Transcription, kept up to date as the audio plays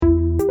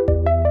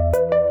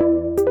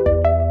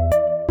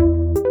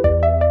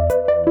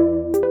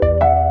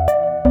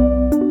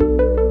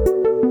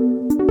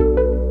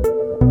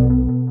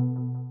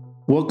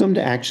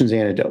to Action's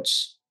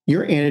Antidotes,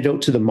 your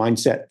antidote to the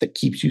mindset that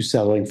keeps you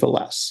settling for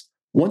less.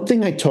 One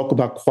thing I talk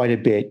about quite a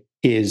bit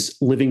is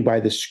living by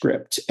the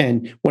script.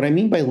 And what I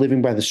mean by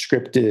living by the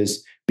script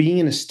is being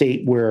in a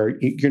state where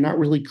you're not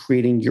really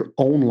creating your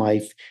own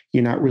life.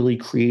 You're not really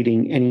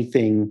creating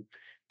anything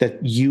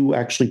that you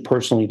actually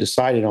personally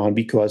decided on,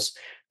 because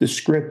the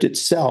script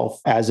itself,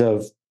 as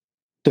of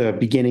the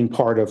beginning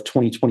part of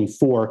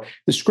 2024,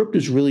 the script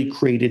is really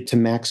created to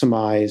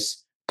maximize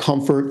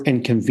comfort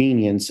and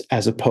convenience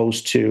as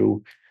opposed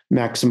to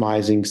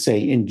maximizing,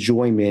 say,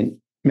 enjoyment,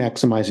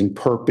 maximizing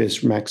purpose,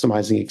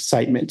 maximizing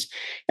excitement.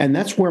 And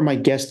that's where my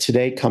guest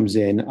today comes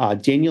in.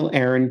 Daniel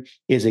Aaron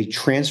is a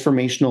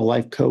transformational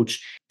life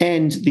coach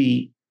and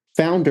the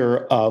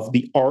founder of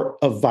The Art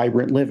of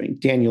Vibrant Living.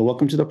 Daniel,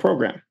 welcome to the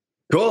program.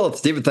 Cool.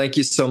 Stephen, thank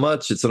you so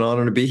much. It's an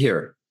honor to be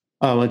here.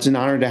 It's an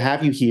honor to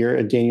have you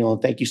here, Daniel,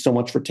 and thank you so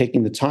much for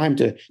taking the time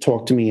to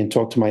talk to me and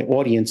talk to my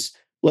audience.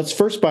 Let's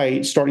first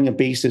by starting a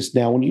basis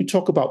now. When you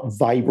talk about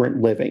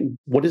vibrant living,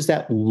 what does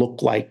that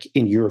look like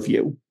in your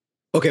view?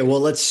 Okay, well,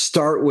 let's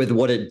start with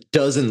what it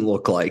doesn't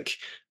look like.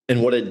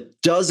 And what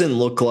it doesn't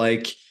look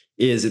like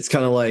is it's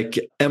kind of like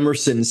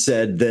Emerson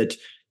said that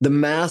the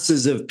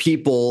masses of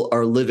people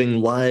are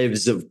living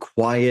lives of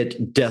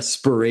quiet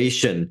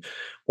desperation,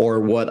 or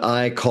what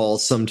I call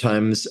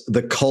sometimes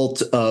the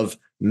cult of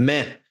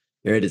meh.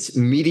 Right? It's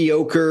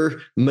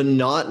mediocre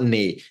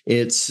monotony.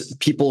 It's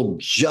people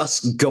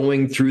just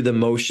going through the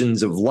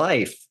motions of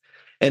life.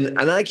 And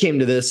I came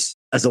to this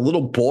as a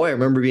little boy. I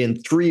remember being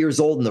 3 years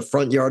old in the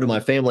front yard of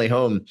my family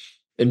home.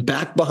 And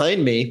back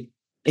behind me,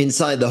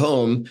 inside the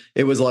home,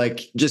 it was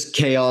like just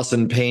chaos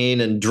and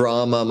pain and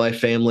drama. My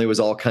family was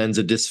all kinds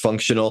of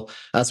dysfunctional.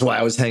 That's why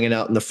I was hanging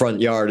out in the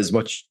front yard as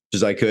much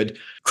as I could.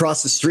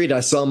 Across the street, I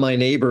saw my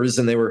neighbors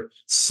and they were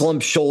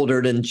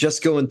slump-shouldered and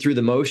just going through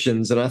the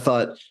motions. And I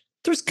thought,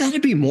 there's got to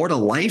be more to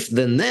life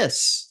than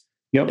this.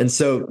 Yep. And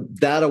so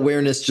that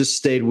awareness just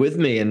stayed with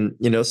me. And,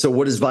 so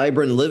what is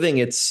vibrant living?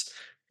 It's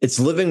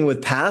living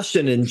with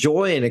passion and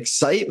joy and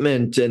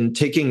excitement and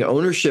taking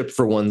ownership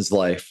for one's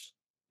life.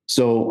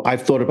 So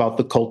I've thought about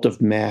the cult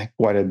of meh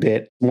quite a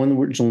bit. One of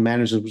the original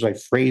managers was I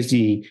phrased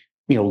the,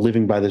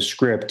 living by the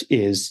script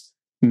is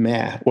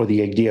meh, or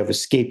the idea of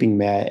escaping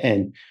meh.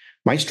 And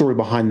my story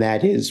behind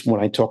that is when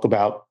I talk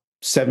about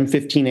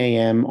 7:15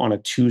 a.m. on a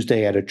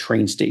Tuesday at a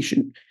train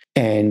station,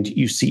 and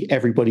you see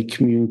everybody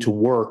commuting to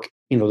work,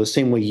 the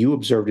same way you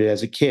observed it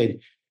as a kid,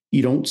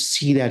 you don't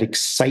see that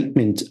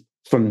excitement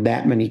from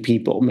that many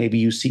people. Maybe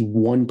you see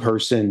one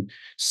person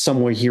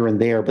somewhere here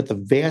and there, but the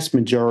vast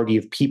majority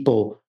of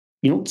people,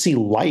 you don't see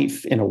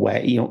life in a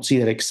way. You don't see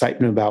that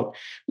excitement about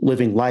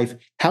living life.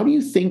 How do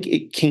you think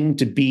it came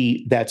to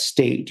be that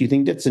state? Do you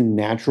think that's a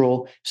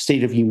natural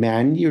state of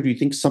humanity, or do you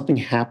think something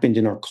happened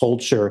in our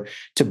culture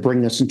to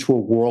bring us into a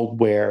world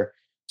where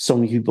so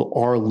many people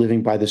are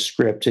living by the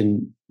script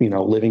and,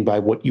 living by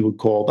what you would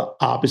call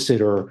the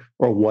opposite, or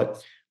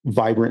what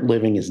vibrant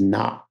living is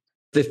not?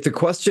 If the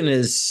question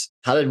is,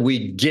 how did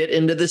we get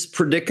into this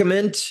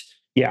predicament?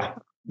 Yeah.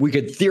 We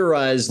could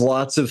theorize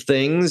lots of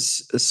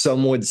things.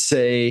 Some would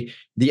say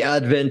the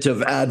advent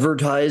of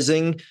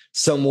advertising.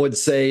 Some would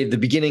say the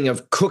beginning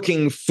of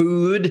cooking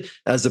food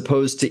as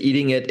opposed to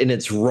eating it in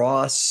its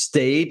raw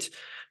state.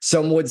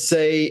 Some would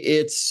say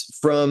it's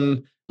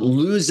from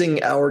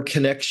losing our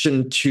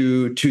connection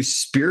to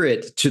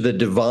spirit, to the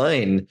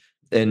divine,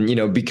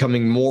 and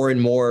becoming more and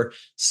more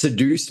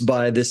seduced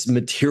by this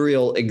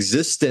material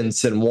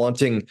existence and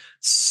wanting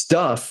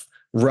stuff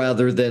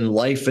rather than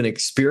life and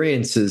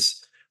experiences.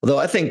 Although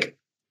I think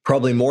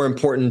probably more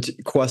important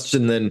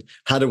question than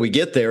how do we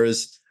get there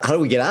is how do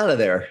we get out of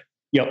there?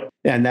 Yep.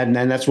 And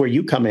that's where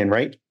you come in,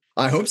 right?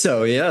 I hope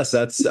so. Yes.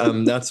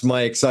 That's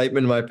my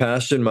excitement, my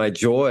passion, my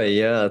joy.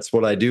 Yeah. That's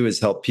what I do, is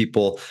help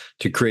people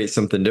to create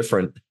something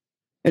different.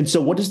 And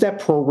so what does that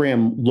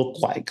program look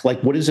like?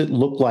 Like, what does it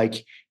look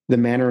like, the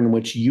manner in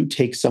which you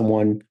take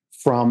someone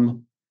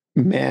from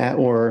meh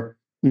or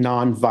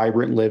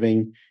non-vibrant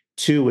living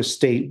to a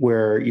state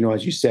where,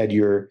 as you said,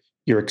 you're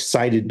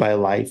excited by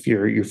life,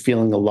 you're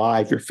feeling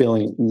alive, you're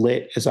feeling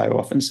lit, as I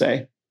often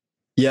say?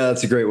 Yeah,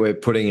 that's a great way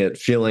of putting it.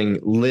 Feeling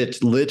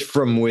lit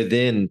from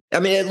within.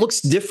 I mean, it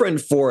looks different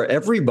for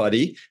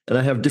everybody. And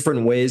I have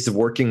different ways of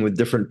working with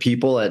different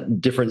people at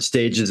different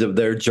stages of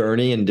their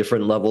journey and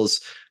different levels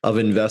of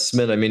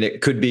investment. I mean, it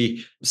could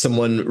be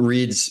someone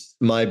reads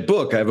my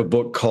book. I have a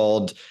book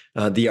called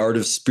The Art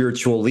of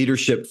Spiritual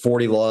Leadership,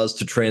 40 Laws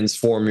to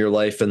Transform Your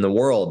Life and the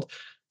World.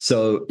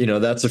 So,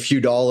 that's a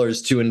few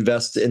dollars to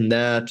invest in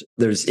that.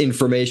 There's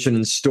information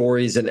and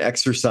stories and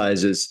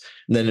exercises.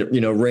 And then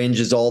it,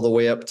 ranges all the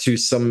way up to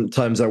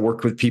sometimes I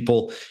work with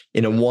people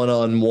in a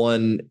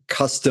one-on-one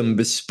custom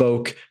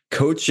bespoke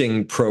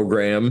coaching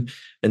program.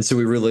 And so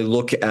we really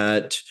look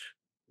at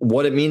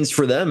what it means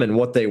for them and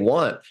what they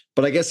want.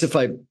 But I guess if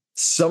I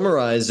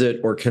summarize it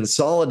or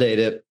consolidate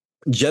it,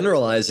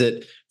 generalize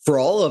it, for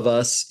all of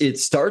us, it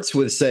starts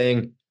with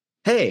saying,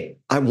 hey,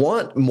 I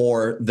want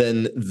more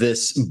than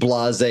this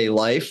blasé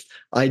life.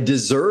 I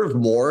deserve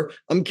more.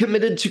 I'm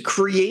committed to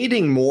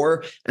creating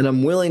more, and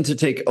I'm willing to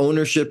take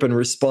ownership and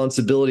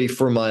responsibility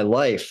for my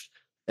life.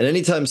 And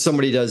anytime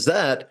somebody does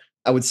that,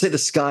 I would say the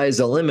sky is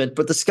a limit,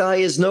 but the sky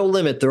is no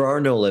limit. There are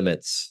no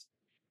limits.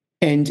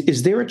 And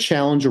is there a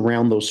challenge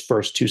around those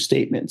first two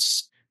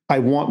statements? I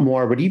want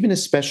more, but even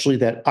especially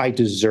that I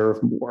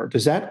deserve more.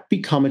 Does that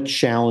become a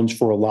challenge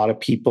for a lot of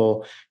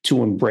people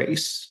to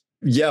embrace?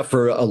 Yeah,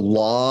 for a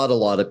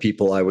lot of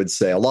people, I would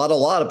say a lot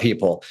of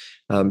people,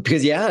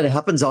 because yeah, it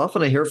happens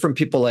often. I hear from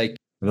people like,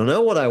 I don't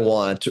know what I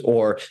want,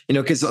 or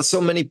because so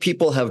many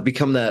people have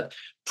become that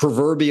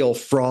proverbial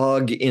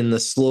frog in the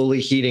slowly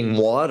heating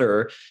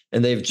water,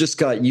 and they've just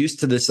got used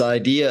to this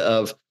idea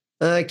of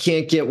I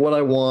can't get what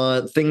I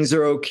want. Things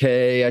are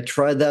okay. I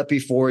tried that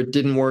before; it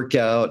didn't work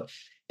out.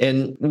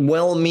 And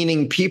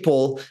well-meaning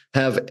people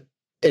have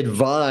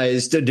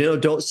advised,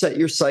 don't set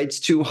your sights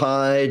too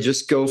high,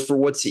 just go for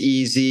what's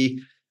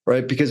easy,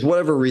 right? Because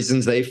whatever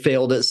reasons they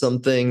failed at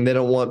something, they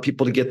don't want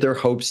people to get their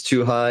hopes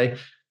too high.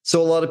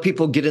 So a lot of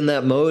people get in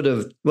that mode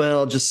of,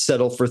 well, just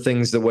settle for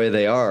things the way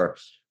they are,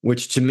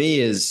 which to me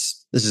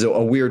is, this is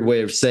a weird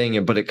way of saying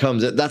it, but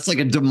that's like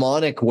a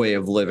demonic way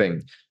of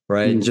living,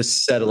 right? Mm.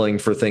 Just settling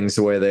for things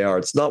the way they are.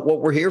 It's not what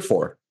we're here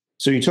for.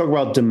 So you talk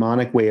about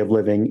demonic way of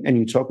living and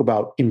you talk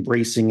about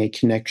embracing a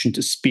connection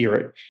to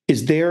spirit.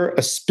 Is there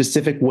a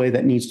specific way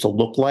that needs to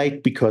look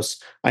like?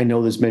 Because I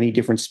know there's many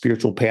different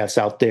spiritual paths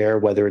out there,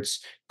 whether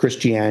it's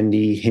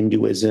Christianity,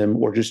 Hinduism,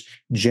 or just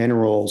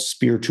general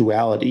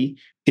spirituality.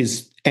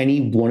 Is any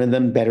one of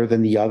them better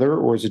than the other,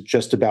 or is it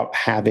just about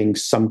having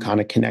some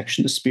kind of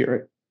connection to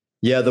spirit?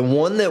 Yeah, the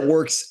one that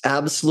works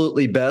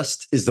absolutely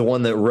best is the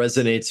one that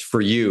resonates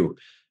for you.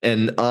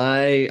 And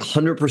I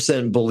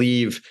 100%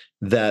 believe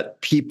that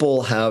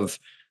people have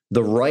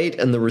the right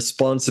and the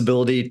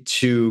responsibility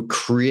to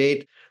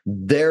create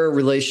their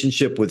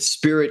relationship with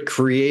spirit,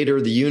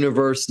 creator, the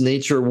universe,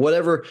 nature,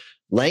 whatever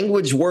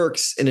language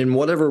works, and in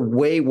whatever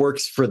way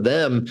works for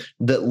them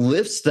that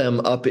lifts them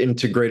up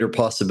into greater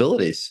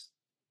possibilities.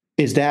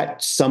 Is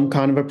that some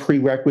kind of a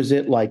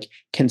prerequisite? Like,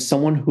 can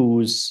someone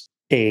who's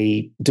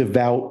a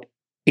devout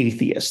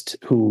atheist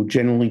who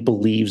generally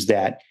believes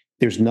that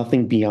there's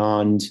nothing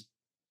beyond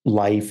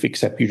life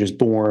except you're just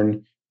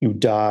born, you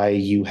die,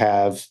 you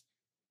have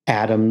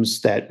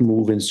atoms that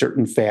move in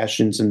certain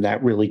fashions, and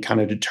that really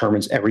kind of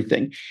determines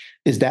everything.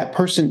 Is that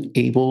person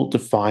able to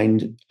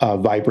find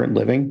vibrant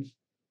living?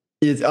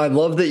 I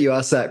love that you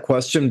asked that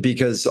question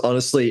because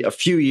honestly, a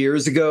few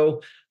years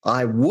ago,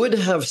 I would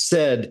have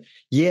said,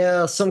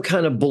 yeah, some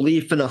kind of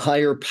belief in a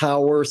higher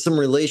power, some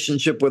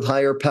relationship with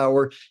higher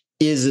power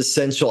is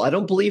essential. I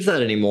don't believe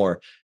that anymore.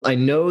 I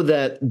know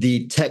that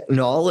the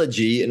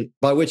technology, and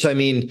by which I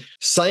mean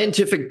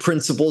scientific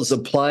principles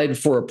applied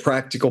for a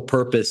practical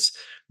purpose,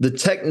 the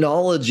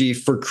technology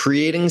for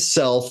creating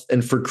self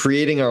and for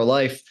creating our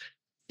life,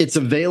 it's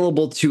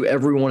available to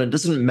everyone. It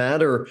doesn't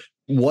matter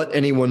what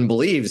anyone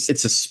believes.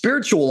 It's a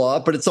spiritual law,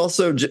 but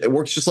it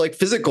works just like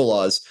physical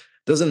laws.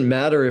 Doesn't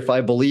matter if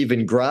I believe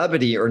in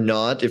gravity or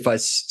not. If I,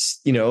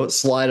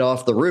 slide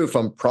off the roof,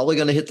 I'm probably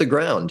going to hit the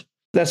ground.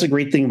 That's a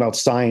great thing about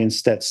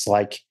science that's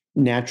like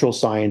natural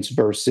science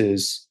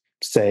versus,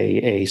 say,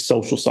 a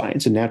social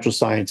science. And natural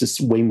science is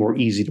way more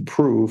easy to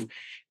prove.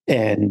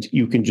 And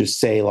you can just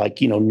say,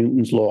 like,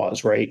 Newton's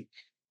laws, right?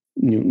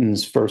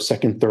 Newton's first,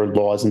 second, third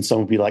laws. And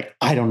someone would be like,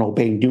 I don't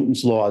obey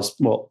Newton's laws.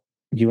 Well,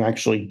 you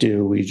actually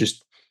do.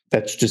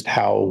 That's just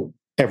how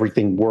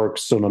everything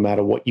works. So no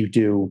matter what you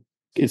do,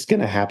 it's going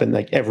to happen.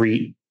 Like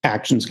every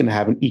action is going to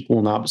have an equal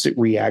and opposite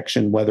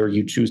reaction, whether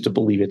you choose to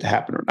believe it to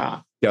happen or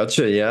not.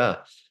 Gotcha. Yeah.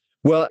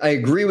 Well, I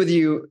agree with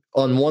you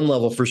on one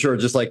level for sure,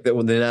 just like the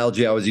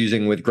analogy I was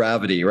using with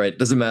gravity, right?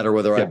 Doesn't matter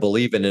whether I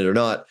believe in it or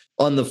not.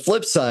 On the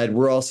flip side,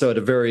 we're also at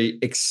a very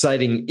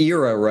exciting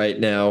era right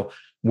now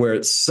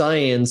where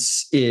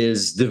science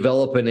is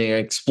developing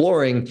and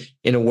exploring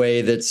in a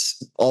way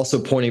that's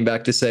also pointing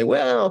back to say,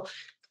 well,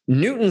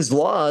 Newton's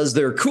laws,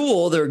 they're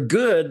cool, they're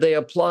good, they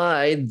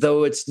apply,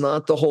 though it's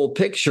not the whole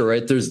picture,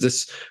 right? There's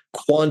this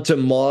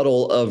quantum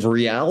model of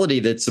reality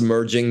that's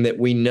emerging that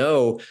we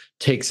know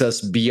takes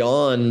us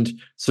beyond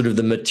sort of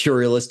the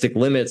materialistic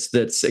limits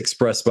that's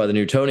expressed by the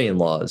Newtonian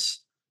laws.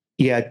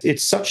 Yeah,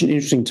 it's such an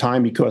interesting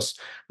time because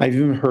I've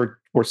even heard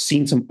or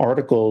seen some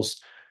articles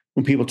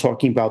when people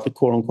talking about the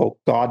quote unquote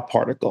God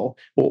particle,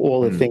 or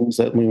all the things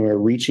that when we're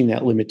reaching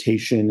that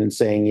limitation and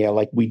saying, yeah,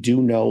 like we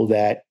do know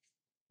that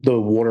the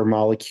water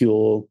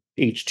molecule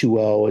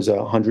H2O is a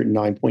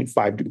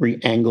 109.5 degree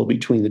angle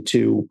between the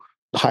two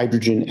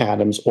hydrogen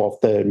atoms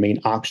off the main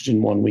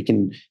oxygen one. We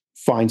can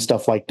find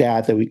stuff like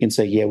that we can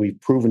say, yeah,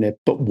 we've proven it.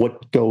 But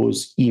what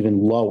goes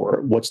even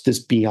lower? What's this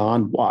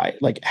beyond why?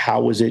 Like,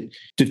 how is it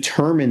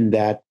determined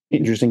that,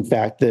 interesting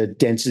fact, the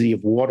density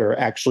of water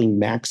actually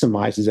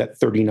maximizes at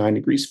 39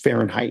 degrees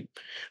Fahrenheit,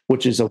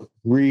 which is a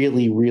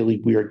really,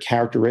 really weird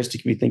characteristic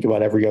if you think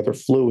about every other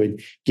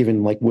fluid,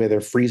 given like where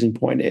their freezing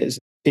point is.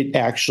 It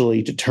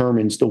actually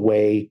determines the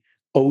way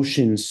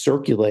oceans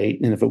circulate.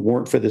 And if it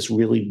weren't for this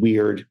really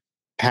weird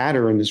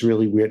pattern, this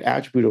really weird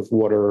attribute of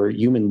water,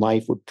 human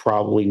life would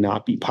probably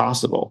not be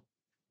possible.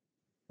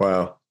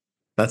 Wow.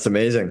 That's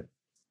amazing.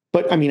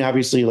 But I mean,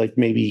 obviously, like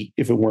maybe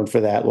if it weren't for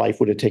that, life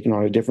would have taken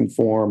on a different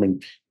form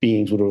and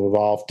beings would have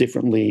evolved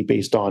differently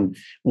based on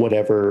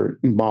whatever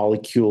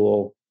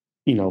molecule,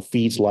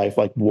 feeds life,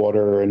 like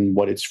water and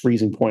what its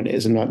freezing point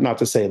is. And not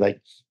to say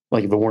like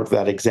if it weren't for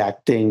that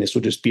exact thing, this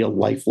would just be a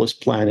lifeless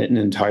planet, an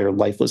entire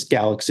lifeless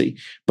galaxy.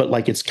 But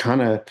like it's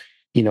kind of,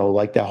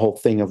 like that whole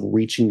thing of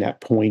reaching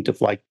that point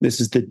of like, this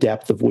is the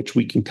depth of which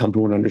we can come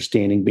to an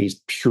understanding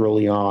based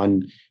purely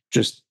on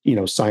just,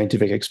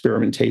 scientific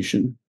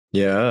experimentation.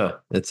 Yeah,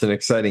 it's an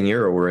exciting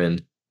era we're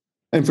in.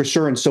 And for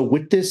sure. And so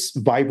with this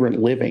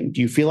vibrant living,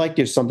 do you feel like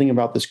there's something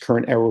about this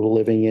current era we're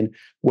living in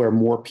where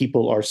more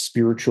people are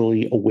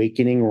spiritually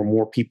awakening or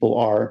more people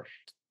are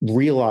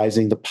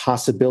realizing the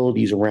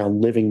possibilities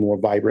around living more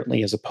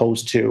vibrantly as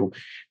opposed to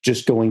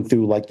just going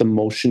through like the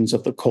motions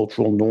of the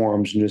cultural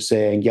norms and just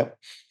saying, yep,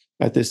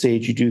 at this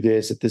age you do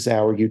this, at this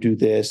hour you do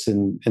this,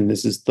 and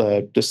this is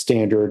the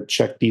standard,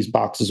 check these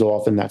boxes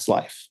off, and that's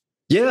life?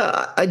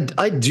 Yeah,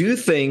 I do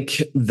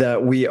think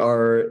that we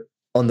are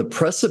on the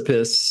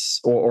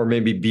precipice, or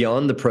maybe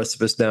beyond the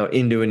precipice now,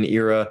 into an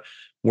era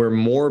where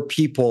more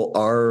people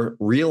are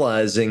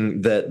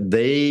realizing that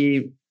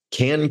they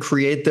can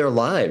create their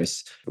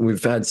lives.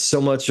 We've had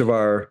so much of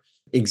our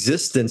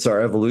existence,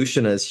 our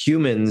evolution as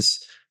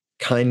humans,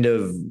 kind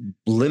of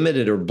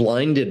limited or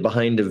blinded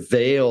behind a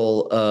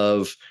veil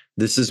of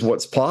this is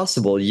what's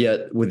possible.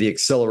 Yet with the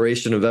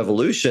acceleration of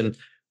evolution,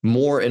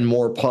 more and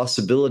more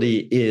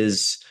possibility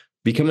is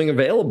becoming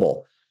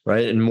available,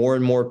 right? And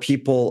more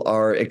people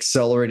are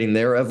accelerating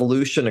their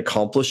evolution,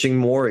 accomplishing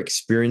more,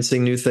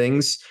 experiencing new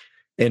things.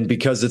 And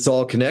because it's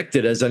all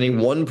connected, as any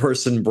one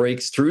person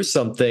breaks through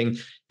something,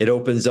 it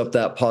opens up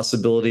that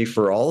possibility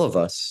for all of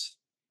us.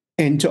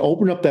 And to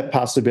open up that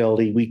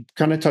possibility, we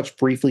kind of touched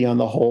briefly on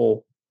the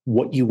whole,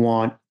 what you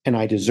want and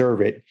I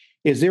deserve it.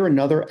 Is there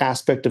another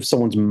aspect of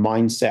someone's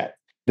mindset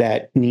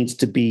that needs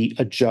to be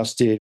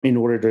adjusted in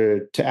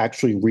order to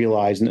actually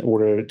realize, in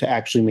order to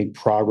actually make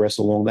progress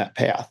along that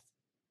path?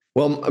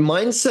 Well,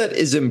 mindset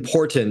is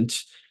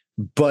important,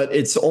 but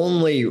it's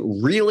only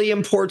really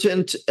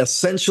important,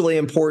 essentially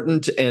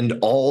important, and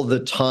all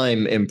the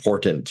time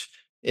important.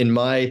 In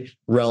my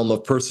realm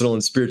of personal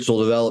and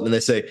spiritual development, they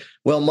say,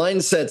 well,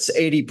 mindset's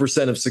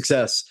 80% of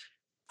success.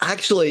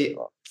 Actually,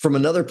 from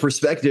another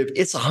perspective,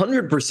 it's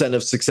 100%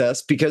 of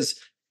success, because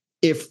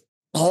if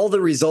all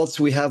the results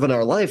we have in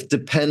our life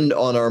depend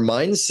on our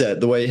mindset,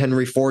 the way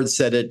Henry Ford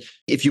said it,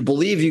 if you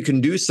believe you can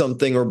do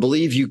something or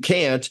believe you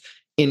can't,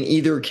 in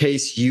either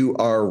case, you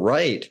are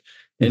right.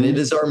 And it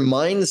is our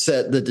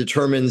mindset that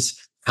determines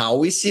how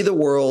we see the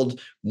world,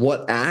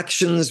 what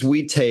actions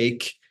we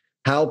take,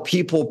 how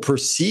people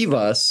perceive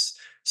us.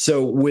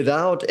 So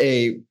without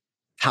a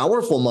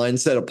powerful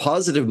mindset, a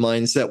positive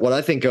mindset, what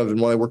I think of and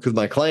what I work with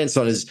my clients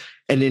on is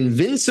an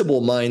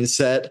invincible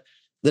mindset,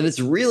 then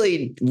it's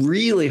really,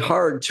 really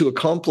hard to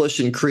accomplish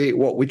and create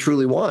what we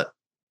truly want.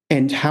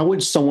 And how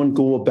would someone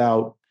go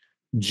about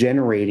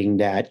generating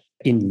that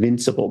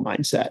invincible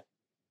mindset?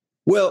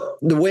 Well,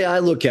 the way I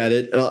look at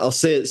it, and I'll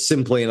say it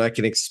simply and I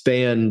can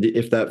expand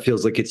if that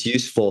feels like it's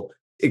useful.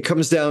 It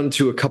comes down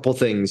to a couple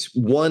things.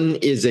 One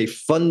is a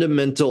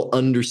fundamental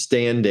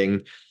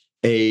understanding,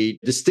 a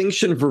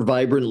distinction for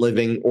vibrant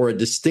living or a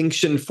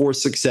distinction for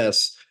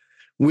success,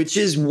 which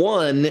is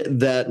one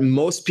that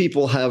most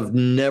people have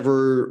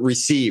never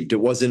received.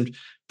 It wasn't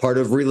part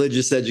of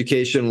religious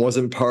education,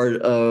 wasn't part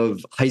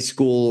of high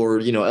school or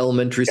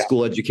elementary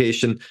school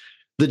education.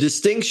 The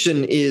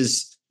distinction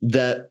is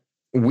that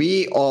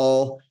we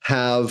all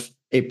have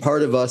a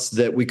part of us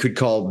that we could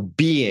call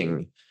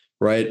being,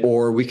 right?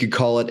 Or we could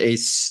call it a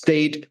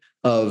state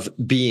of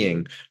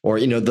being, or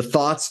the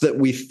thoughts that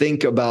we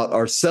think about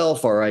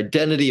ourself, our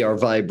identity, our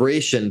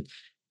vibration,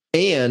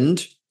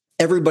 and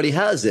everybody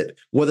has it,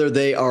 whether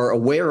they are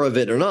aware of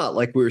it or not.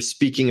 Like we were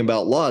speaking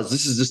about laws,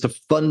 this is just a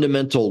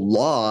fundamental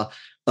law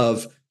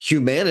of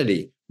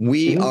humanity.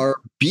 We are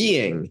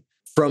being.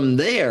 From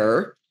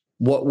there,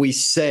 what we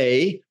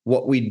say,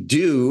 what we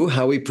do,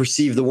 how we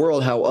perceive the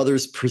world, how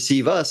others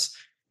perceive us,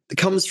 it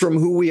comes from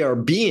who we are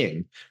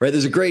being, right?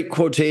 There's a great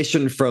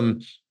quotation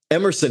from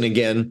Emerson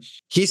again.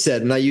 He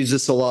said, and I use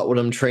this a lot when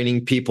I'm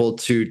training people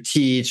to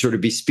teach or to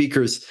be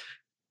speakers,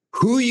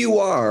 who you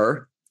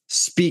are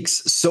speaks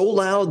so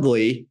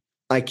loudly,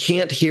 I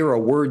can't hear a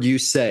word you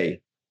say.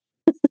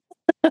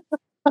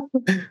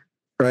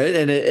 Right.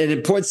 And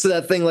it points to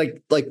that thing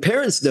like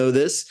parents know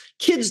this.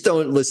 Kids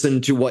don't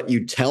listen to what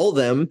you tell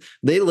them.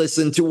 They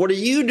listen to what are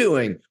you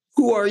doing?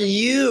 Who are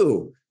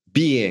you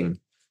being?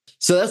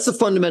 So that's the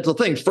fundamental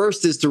thing.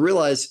 First is to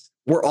realize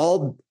we're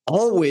all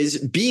always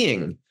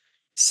being.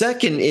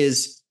 Second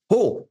is,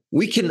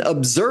 we can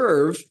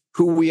observe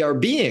who we are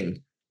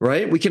being,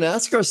 right? We can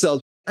ask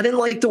ourselves, I didn't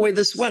like the way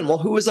this went. Well,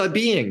 who was I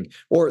being?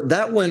 Or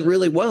that went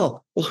really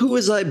well. Well, who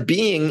was I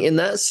being in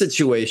that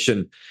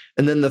situation?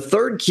 And then the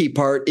third key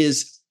part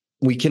is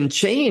we can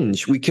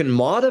change. We can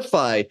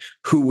modify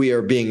who we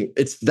are being.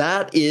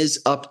 That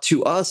is up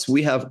to us.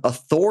 We have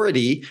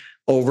authority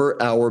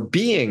over our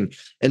being.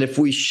 And if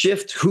we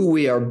shift who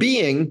we are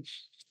being,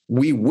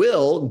 we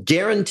will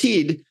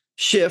guaranteed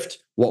shift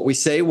what we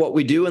say, what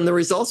we do, and the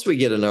results we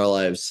get in our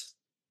lives.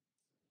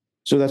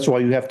 So that's why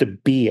you have to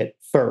be it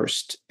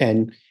first.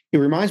 And it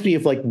reminds me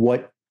of like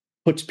what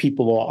puts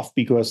people off,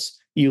 because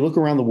you look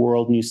around the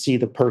world and you see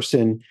the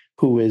person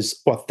who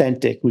is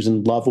authentic, who's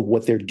in love with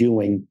what they're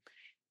doing,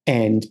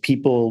 and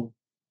people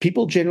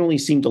generally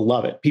seem to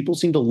love it. People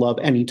seem to love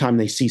anytime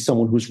they see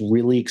someone who's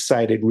really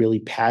excited, really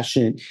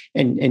passionate,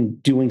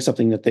 and doing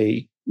something that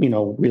they,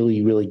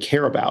 really, really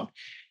care about.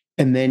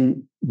 And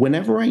then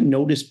whenever I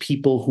notice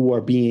people who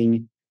are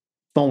being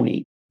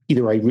phony,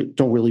 either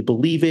don't really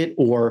believe it,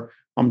 or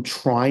I'm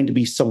trying to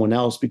be someone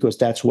else because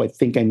that's who I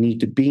think I need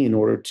to be in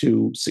order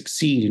to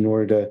succeed, in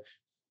order to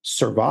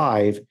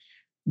survive,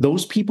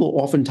 those people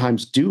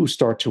oftentimes do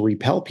start to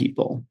repel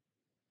people.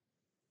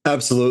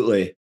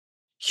 Absolutely.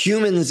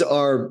 Humans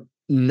are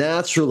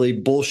naturally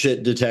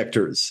bullshit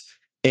detectors,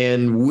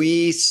 and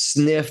we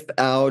sniff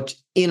out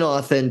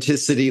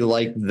inauthenticity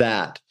like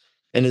that.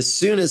 And as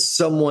soon as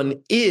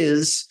someone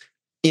is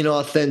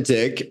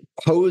inauthentic,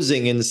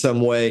 posing in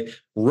some way,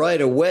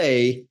 right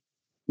away,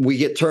 we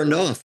get turned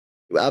off.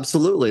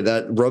 Absolutely.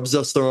 That rubs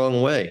us the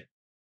wrong way.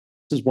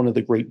 This is one of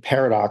the great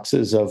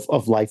paradoxes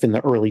of life in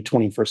the early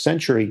 21st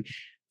century,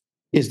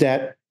 is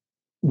that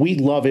we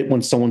love it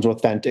when someone's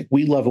authentic.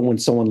 We love it when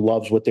someone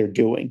loves what they're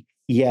doing.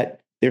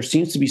 Yet there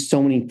seems to be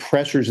so many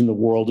pressures in the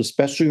world,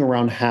 especially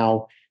around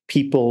how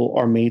people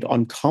are made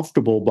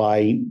uncomfortable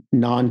by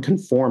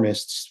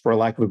nonconformists, for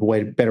lack of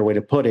a better way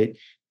to put it,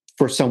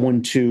 for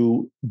someone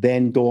to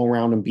then go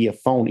around and be a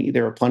phony.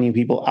 There are plenty of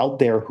people out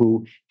there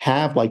who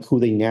have like who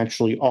they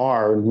naturally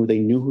are and who they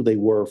knew who they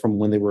were from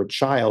when they were a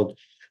child,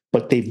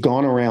 but they've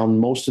gone around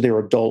most of their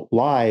adult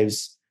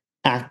lives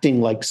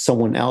acting like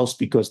someone else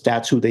because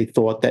that's who they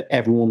thought that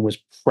everyone was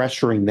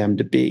pressuring them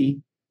to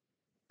be.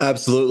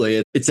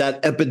 Absolutely. It's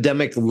at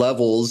epidemic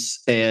levels,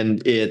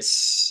 and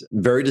it's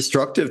very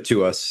destructive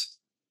to us.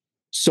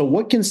 So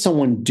what can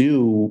someone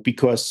do?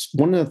 Because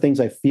one of the things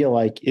I feel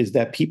like is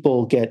that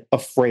people get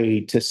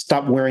afraid to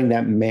stop wearing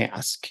that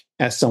mask,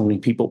 as so many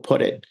people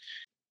put it.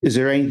 Is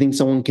there anything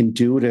someone can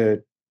do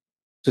to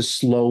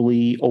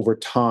slowly, over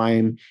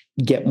time,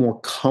 get more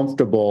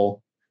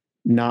comfortable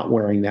not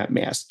wearing that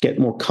mask, get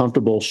more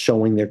comfortable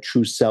showing their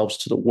true selves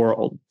to the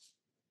world?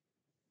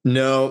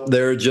 No,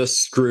 they're just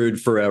screwed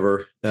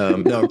forever. No,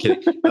 I'm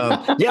kidding.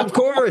 Yeah, of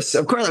course,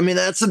 of course. I mean,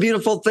 that's a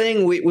beautiful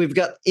thing. We've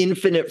got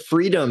infinite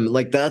freedom.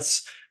 Like,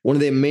 that's one of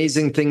the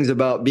amazing things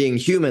about being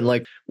human.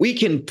 Like, we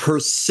can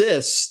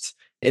persist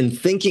in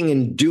thinking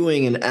and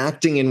doing and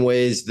acting in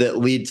ways that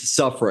lead to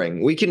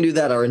suffering. We can do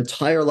that our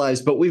entire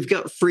lives, but we've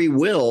got free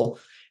will,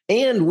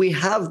 and we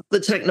have the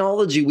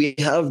technology. We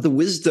have the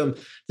wisdom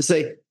to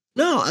say,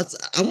 no,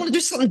 I want to do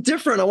something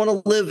different. I want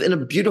to live in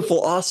a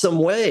beautiful, awesome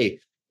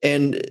way.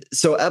 And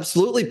so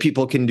absolutely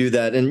people can do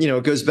that. And,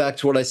 it goes back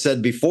to what I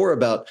said before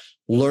about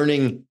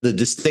learning the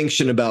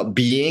distinction about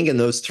being and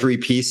those three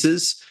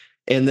pieces.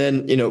 And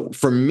then,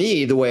 for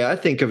me, the way I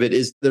think of it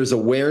is there's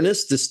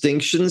awareness,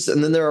 distinctions,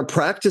 and then there are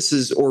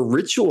practices or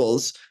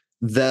rituals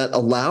that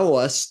allow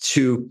us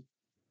to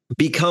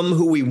become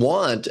who we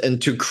want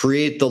and to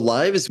create the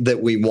lives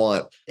that we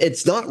want.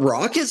 It's not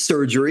rocket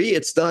surgery.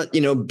 It's not,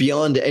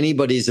 beyond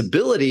anybody's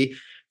ability.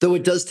 Though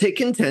it does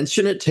take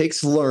intention, it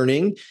takes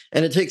learning,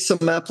 and it takes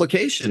some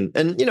application.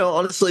 And,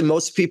 honestly,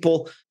 most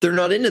people, they're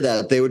not into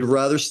that. They would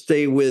rather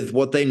stay with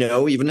what they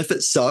know, even if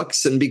it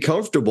sucks, and be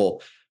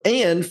comfortable.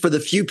 And for the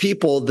few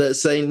people that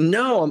say,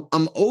 no,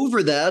 I'm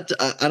over that,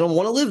 I don't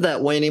want to live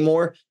that way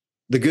anymore,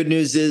 the good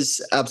news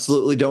is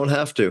absolutely don't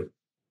have to.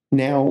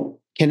 Now,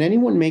 can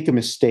anyone make a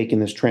mistake in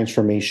this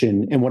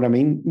transformation? And what I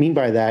mean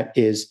by that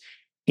is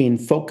in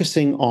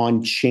focusing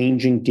on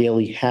changing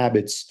daily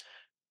habits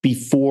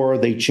before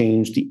they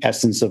change the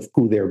essence of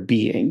who they're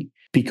being.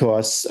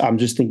 Because I'm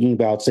just thinking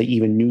about, say,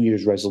 even New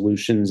Year's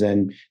resolutions,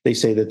 and they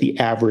say that the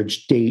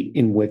average date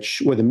in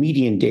which, or the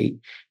median date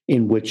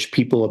in which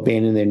people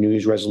abandon their New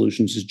Year's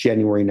resolutions is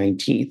January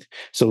 19th.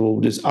 So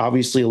there's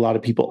obviously a lot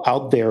of people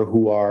out there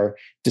who are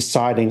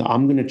deciding,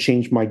 I'm going to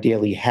change my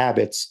daily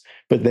habits,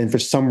 but then for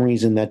some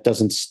reason that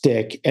doesn't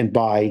stick. And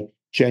by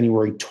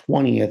January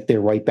 20th,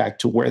 they're right back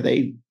to where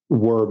they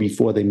were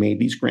before they made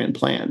these grand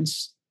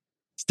plans.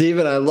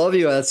 Stephen, I love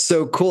you. That's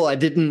so cool. I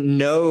didn't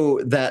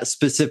know that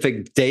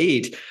specific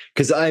date,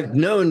 because I've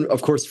known,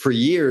 of course, for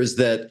years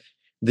that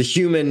the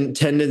human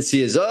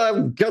tendency is,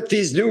 I've got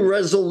these new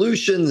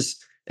resolutions.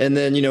 And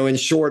then, in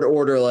short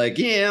order, like,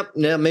 yeah,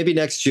 maybe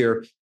next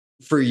year.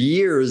 For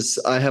years,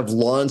 I have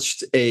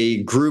launched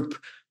a group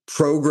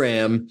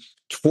program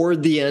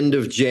toward the end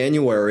of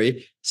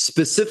January,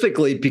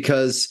 specifically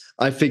because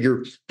I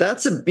figure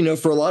that's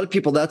for a lot of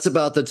people, that's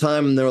about the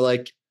time they're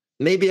like,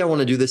 maybe I want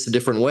to do this a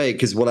different way,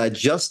 because what I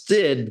just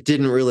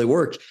didn't really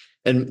work.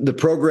 And the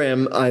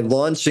program I'm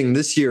launching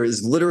this year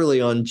is literally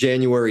on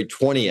January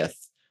 20th.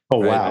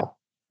 Oh, right? wow.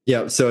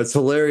 Yeah. So it's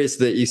hilarious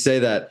that you say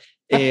that.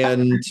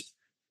 And,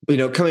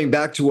 coming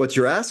back to what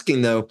you're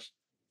asking, though,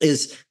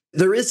 is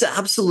There is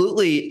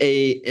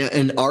absolutely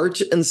an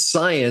art and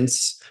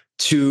science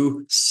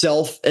to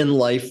self and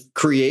life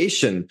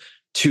creation,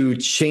 to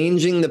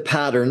changing the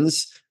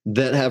patterns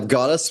that have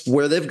got us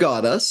where they've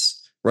got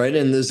us, right?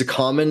 And there's a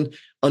common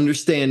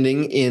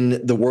understanding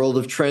in the world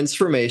of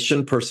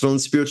transformation, personal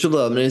and spiritual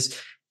development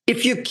is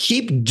if you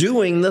keep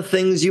doing the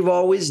things you've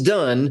always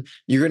done,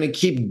 you're going to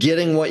keep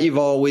getting what you've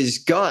always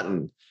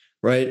gotten,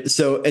 right?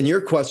 So, and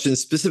your question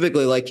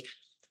specifically, like,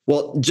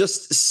 well,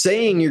 just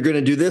saying you're going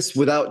to do this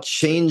without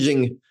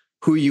changing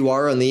who you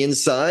are on the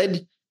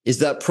inside, is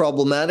that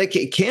problematic?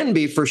 It can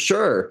be for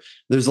sure.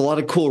 There's a lot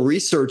of cool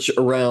research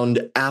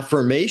around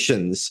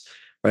affirmations,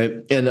 right?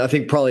 And I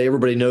think probably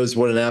everybody knows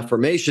what an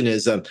affirmation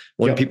is.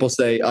 When people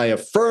say, I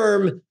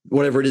affirm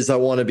whatever it is I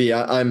want to be,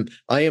 I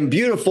am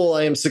beautiful,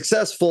 I am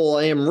successful,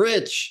 I am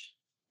rich.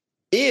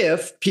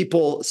 If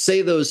people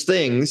say those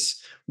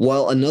things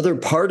while another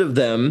part of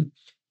them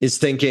is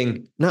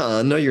thinking,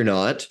 no, you're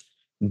not,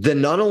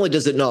 then not only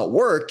does it not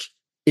work,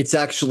 it's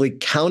actually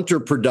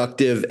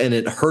counterproductive and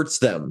it hurts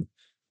them,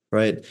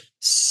 right?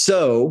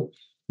 So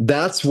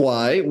that's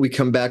why we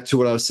come back to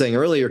what I was saying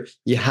earlier.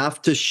 You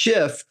have to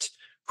shift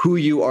who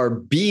you are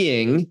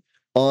being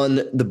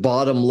on the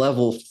bottom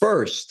level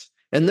first.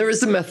 And there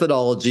is a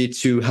methodology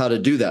to how to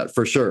do that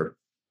for sure.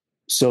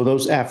 So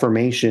those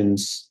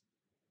affirmations,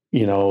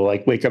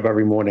 like wake up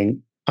every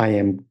morning, I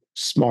am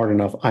smart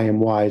enough, I am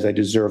wise, I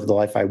deserve the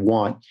life I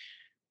want.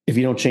 If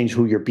you don't change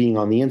who you're being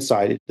on the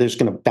inside, they're just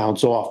going to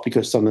bounce off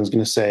because someone's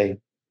going to say,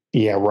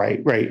 yeah,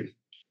 right.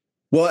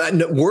 Well,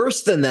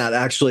 worse than that,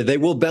 actually, they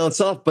will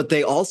bounce off, but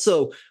they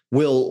also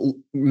will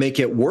make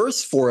it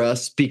worse for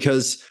us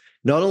because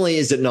not only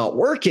is it not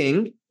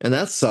working, and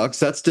that sucks,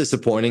 that's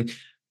disappointing,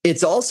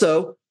 it's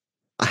also,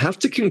 I have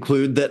to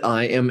conclude that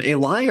I am a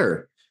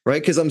liar,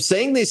 right? Because I'm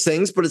saying these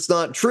things, but it's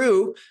not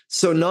true.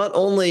 So not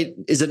only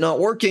is it not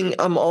working,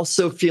 I'm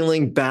also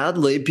feeling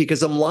badly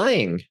because I'm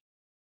lying.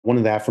 One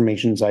of the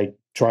affirmations I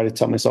try to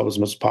tell myself as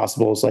much as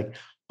possible is like,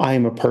 I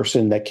am a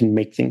person that can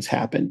make things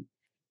happen.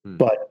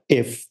 But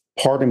if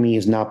part of me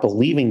is not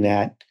believing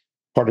that,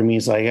 part of me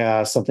is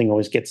like, something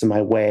always gets in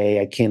my way.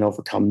 I can't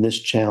overcome this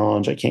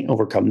challenge. I can't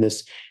overcome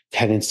this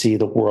tendency.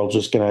 The world's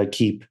just going to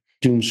keep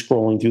doom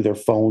scrolling through their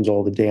phones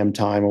all the damn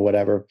time or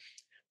whatever.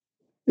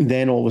 And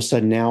then all of a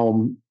sudden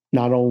now,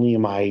 not only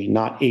am I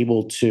not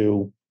able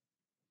to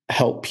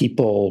help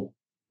people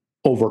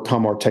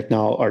overcome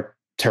our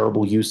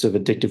terrible use of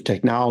addictive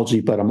technology,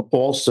 but I'm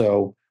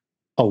also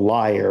a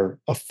liar,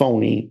 a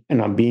phony,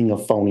 and I'm being a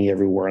phony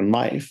everywhere in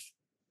life.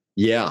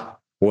 Yeah,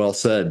 well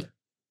said.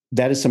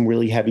 That is some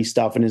really heavy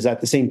stuff. And is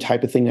that the same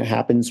type of thing that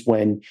happens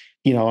when,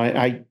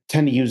 I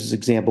tend to use this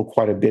example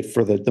quite a bit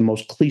for the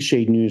most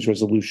cliched news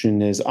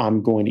resolution is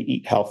I'm going to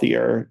eat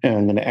healthier and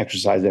I'm going to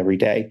exercise every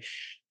day.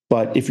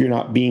 But if you're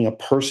not being a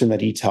person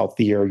that eats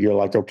healthier, you're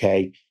like,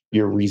 okay,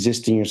 you're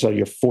resisting yourself.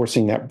 You're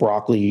forcing that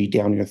broccoli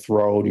down your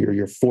throat.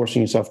 You're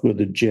forcing yourself to go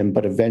to the gym.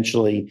 But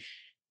eventually,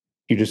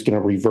 you're just going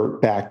to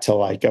revert back to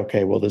like,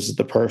 okay, well, this is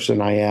the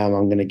person I am.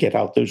 I'm going to get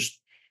out those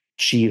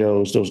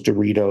Cheetos, those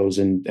Doritos,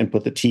 and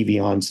put the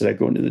TV on instead of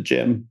going to the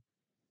gym.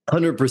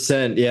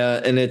 100%.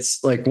 Yeah. And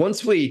it's like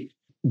once we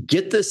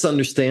get this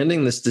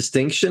understanding, this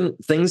distinction,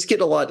 things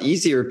get a lot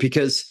easier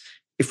because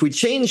if we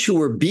change who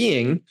we're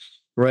being,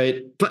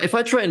 right? But if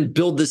I try and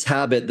build this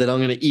habit that I'm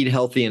going to eat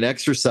healthy and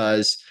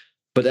exercise,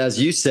 but as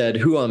you said,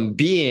 who I'm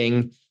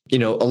being, a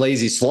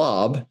lazy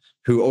slob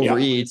who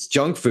overeats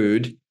junk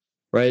food,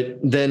 right?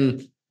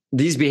 Then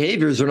these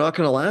behaviors are not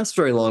going to last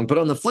very long. But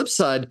on the flip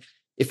side,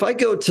 if I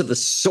go to the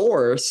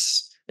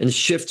source and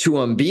shift who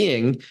I'm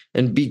being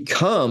and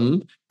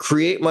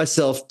create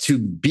myself to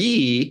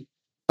be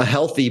a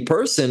healthy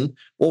person,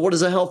 well, what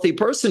does a healthy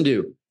person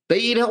do? They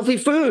eat healthy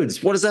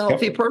foods. What does a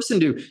healthy person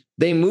do?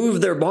 They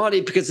move their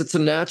body because it's a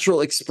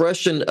natural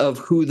expression of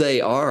who they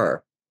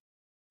are.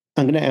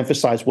 I'm going to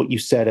emphasize what you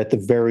said at the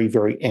very,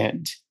 very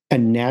end, a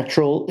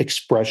natural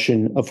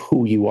expression of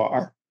who you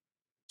are.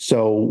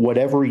 So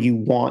whatever you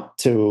want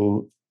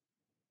to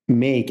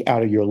make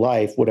out of your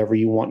life, whatever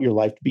you want your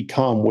life to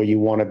become, where you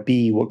want to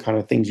be, what kind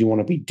of things you want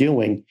to be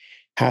doing,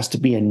 has to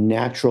be a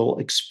natural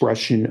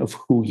expression of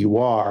who you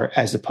are,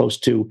 as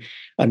opposed to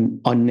an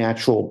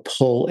unnatural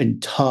pull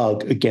and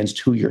tug against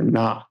who you're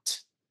not.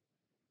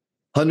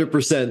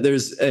 100%.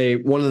 There's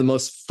one of the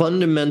most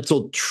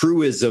fundamental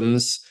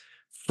truisms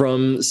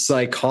from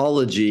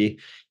psychology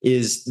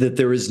is that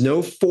there is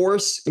no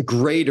force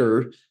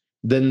greater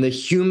than the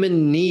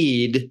human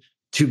need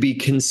to be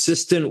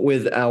consistent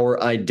with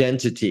our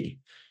identity.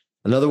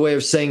 Another way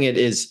of saying it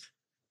is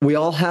we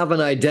all have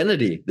an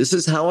identity. This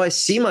is how I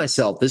see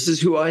myself. This is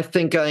who I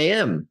think I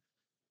am.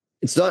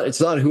 It's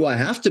not who I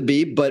have to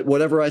be, but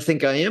whatever I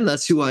think I am,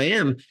 that's who I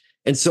am.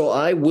 And so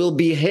I will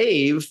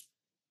behave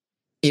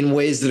in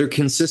ways that are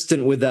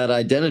consistent with that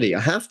identity.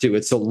 I have to.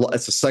 It's a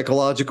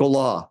psychological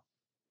law.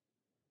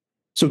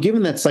 So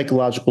given that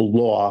psychological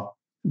law,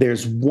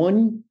 there's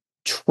one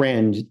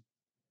trend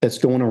that's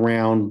going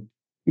around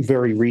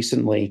very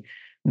recently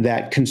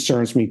that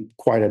concerns me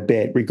quite a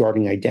bit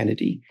regarding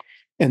identity.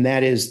 And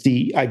that is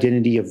the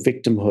identity of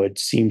victimhood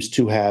seems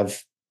to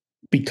have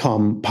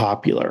become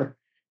popular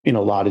in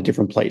a lot of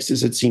different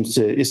places. It seems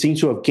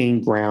to have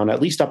gained ground,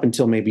 at least up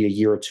until maybe a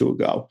year or two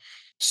ago.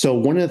 So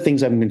one of the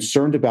things I'm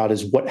concerned about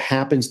is what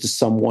happens to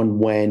someone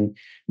when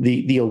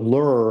the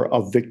allure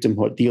of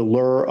victimhood, the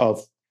allure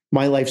of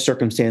my life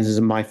circumstances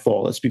and my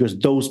fault. It's because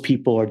those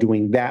people are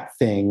doing that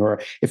thing,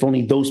 or if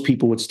only those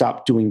people would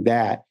stop doing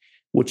that,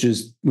 which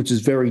is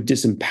very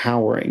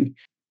disempowering.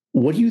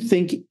 What do you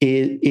think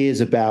it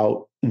is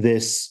about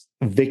this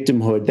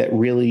victimhood that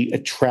really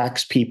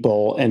attracts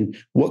people, and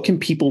what can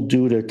people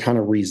do to kind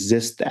of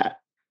resist that?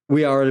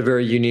 We are at a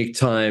very unique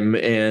time.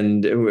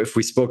 And if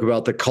we spoke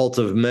about the cult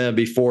of meh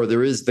before,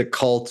 there is the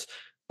cult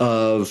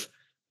of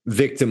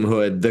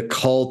victimhood, the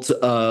cult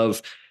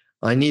of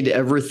I need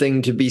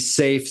everything to be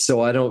safe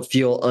so I don't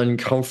feel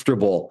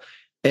uncomfortable.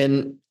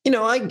 And,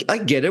 I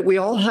get it. We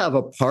all have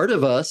a part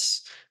of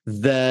us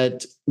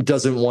that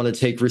doesn't want to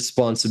take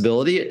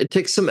responsibility. It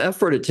takes some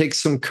effort, it takes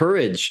some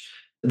courage.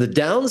 The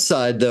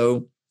downside,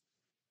 though,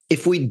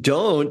 if we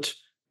don't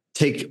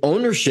take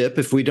ownership,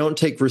 if we don't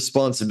take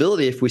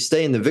responsibility, if we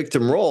stay in the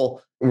victim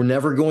role, we're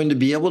never going to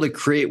be able to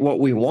create what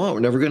we want.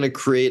 We're never going to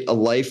create a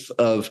life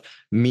of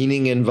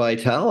meaning and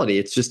vitality.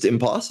 It's just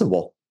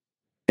impossible.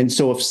 And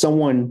so if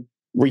someone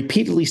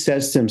repeatedly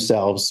says to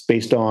themselves,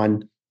 based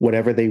on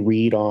whatever they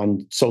read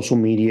on social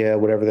media,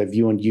 whatever they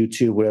view on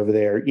YouTube, whatever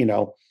they're,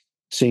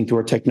 seeing through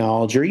our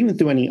technology, or even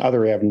through any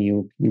other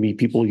avenue, maybe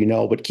people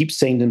but keep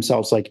saying to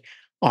themselves, like,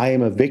 I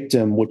am a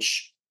victim,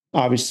 which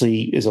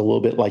obviously is a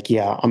little bit like,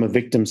 yeah, I'm a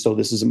victim, so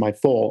this isn't my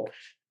fault.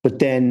 But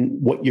then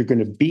what you're going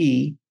to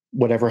be,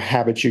 whatever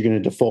habits you're going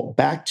to default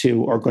back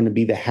to, are going to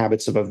be the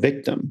habits of a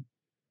victim.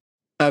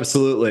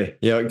 Absolutely.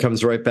 Yeah, it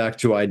comes right back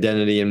to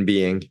identity and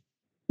being.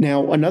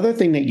 Now, another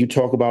thing that you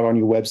talk about on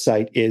your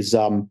website is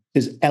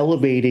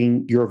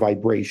elevating your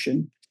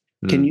vibration.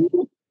 Can you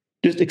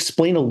just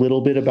explain a little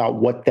bit about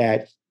what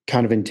that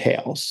kind of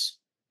entails?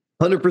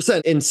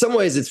 100%. In some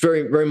ways, it's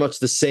very, very much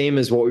the same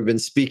as what we've been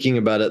speaking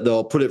about it, though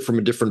I'll put it from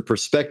a different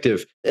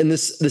perspective. And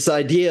this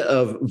idea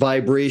of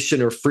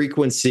vibration or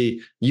frequency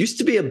used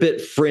to be a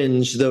bit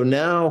fringe, though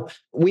now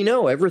we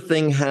know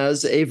everything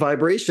has a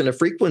vibration, a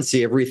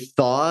frequency, every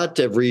thought,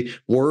 every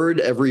word,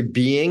 every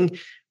being.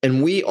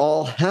 And we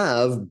all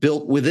have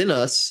built within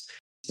us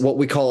what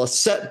we call a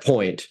set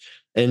point.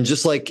 And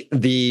just like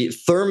the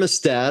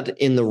thermostat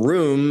in the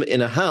room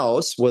in a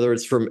house, whether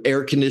it's from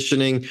air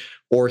conditioning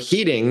or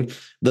heating,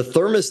 the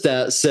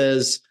thermostat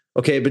says,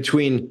 okay,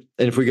 and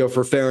if we go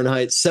for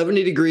Fahrenheit,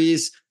 70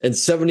 degrees and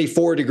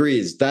 74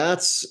 degrees,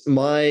 that's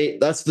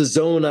the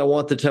zone I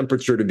want the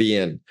temperature to be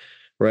in,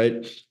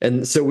 right?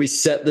 And so we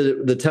set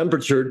the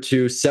temperature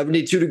to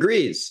 72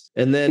 degrees.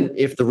 And then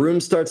if the room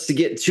starts to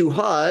get too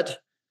hot,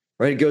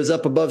 right, it goes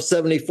up above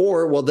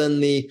 74, well, then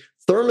the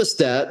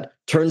thermostat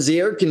turns the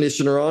air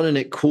conditioner on and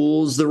it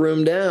cools the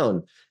room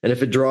down. And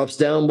if it drops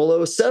down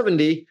below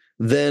 70,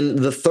 then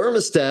the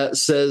thermostat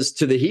says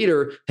to the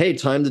heater, hey,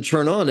 time to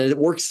turn on. And it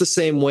works the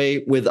same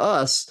way with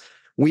us.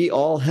 We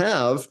all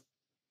have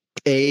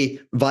a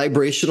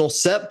vibrational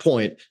set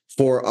point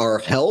for our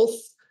health,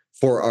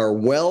 for our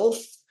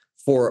wealth,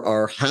 for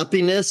our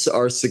happiness,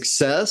 our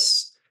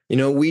success.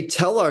 We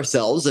tell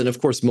ourselves, and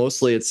of course,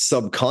 mostly it's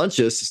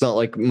subconscious. It's not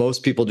like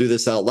most people do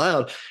this out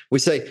loud. We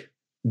say,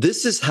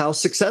 this is how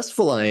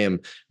successful I am.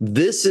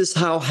 This is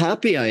how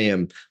happy I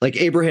am. Like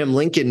Abraham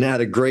Lincoln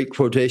had a great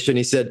quotation.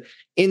 He said,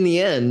 in the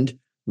end,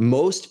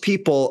 most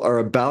people are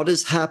about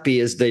as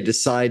happy as they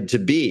decide to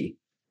be.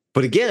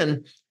 But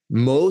again,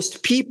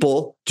 most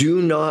people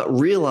do not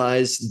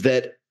realize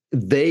that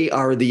they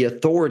are the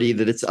authority,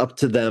 that it's up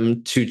to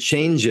them to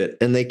change it,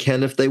 and they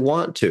can if they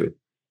want to.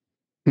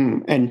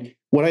 And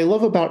what I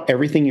love about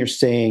everything you're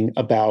saying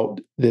about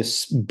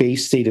this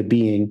base state of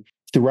being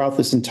throughout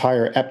this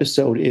entire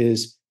episode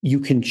is you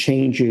can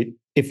change it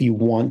if you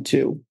want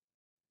to.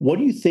 What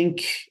do you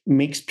think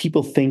makes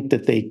people think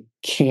that they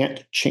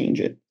can't change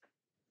it?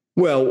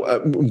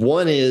 Well,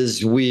 one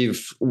is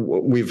we've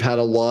had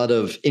a lot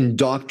of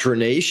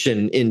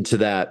indoctrination into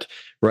that,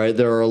 right?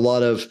 There are a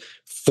lot of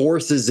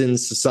forces in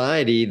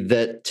society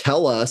that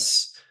tell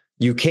us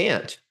you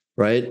can't,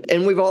 right?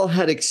 And we've all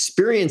had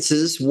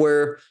experiences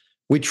where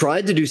we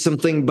tried to do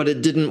something, but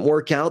it didn't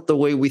work out the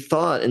way we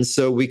thought. And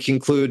so we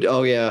conclude,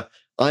 oh yeah,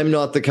 I'm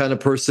not the kind of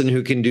person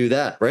who can do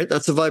that, right?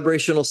 That's a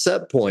vibrational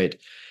set point.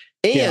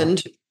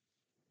 And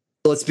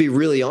let's be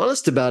really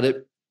honest about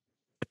it.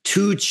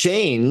 To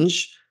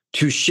change,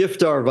 to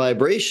shift our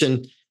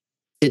vibration,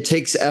 it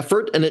takes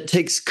effort and it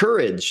takes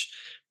courage,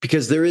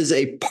 because there is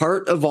a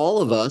part of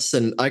all of us,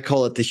 and I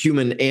call it the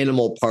human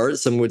animal part.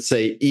 Some would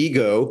say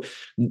ego.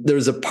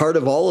 There's a part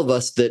of all of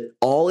us that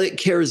all it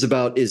cares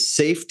about is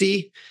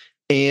safety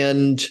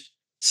and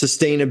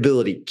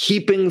sustainability,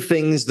 keeping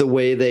things the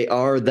way they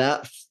are.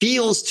 That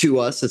feels to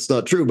us, it's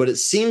not true, but it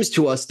seems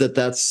to us that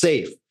that's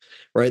safe,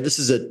 right? This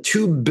is a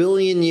 2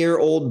 billion year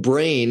old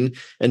brain,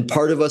 and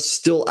part of us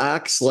still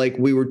acts like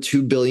we were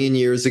 2 billion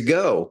years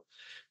ago.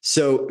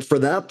 So for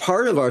that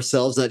part of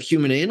ourselves, that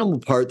human animal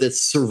part that's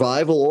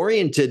survival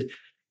oriented,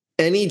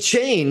 any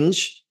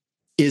change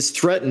is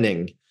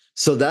threatening.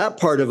 So that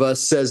part of us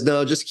says,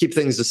 no, just keep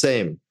things the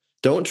same.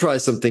 Don't try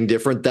something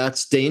different.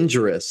 That's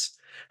dangerous.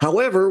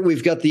 However,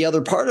 we've got the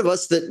other part of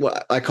us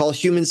that I call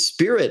human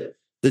spirit,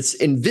 that's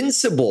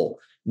invincible,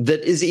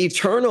 that is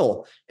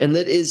eternal, and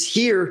that is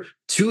here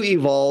to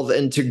evolve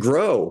and to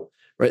grow.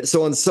 Right.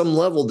 So on some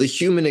level, the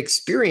human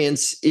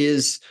experience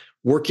is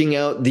working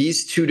out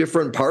these two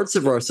different parts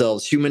of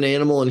ourselves, human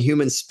animal and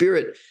human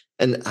spirit.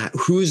 And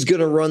who's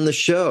going to run the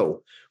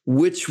show?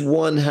 Which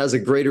one has a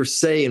greater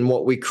say in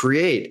what we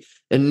create?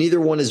 And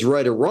neither one is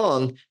right or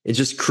wrong. It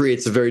just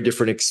creates a very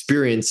different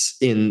experience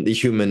in the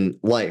human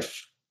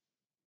life.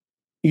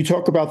 You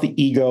talk about the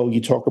ego,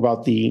 you talk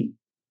about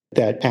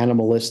that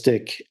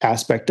animalistic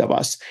aspect of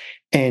us.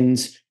 And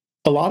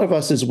a lot of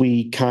us, as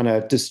we kind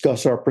of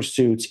discuss our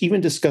pursuits,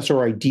 even discuss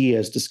our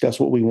ideas, discuss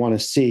what we want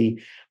to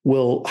see,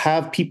 will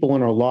have people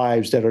in our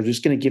lives that are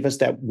just going to give us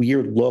that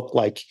weird look,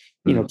 like,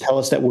 tell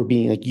us that we're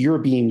being like, you're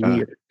being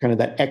weird, kind of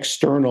that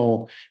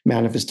external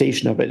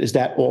manifestation of it. Does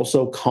that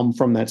also come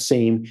from that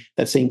same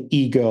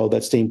ego,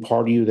 that same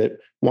part of you that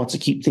wants to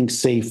keep things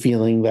safe,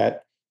 feeling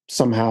that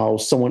somehow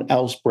someone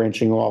else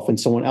branching off and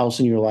someone else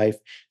in your life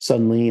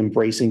suddenly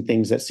embracing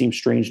things that seem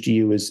strange to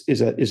you is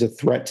a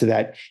threat to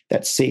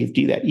that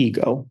safety, that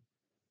ego?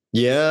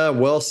 Yeah,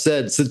 well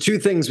said. So two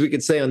things we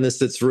could say on this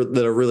that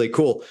are really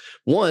cool.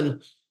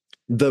 One,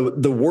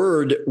 the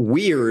word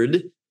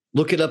weird,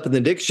 look it up in the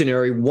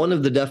dictionary. One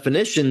of the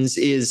definitions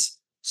is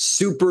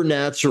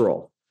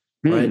supernatural,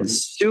 right?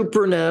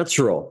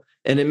 Supernatural.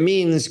 And it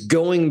means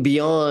going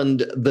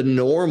beyond the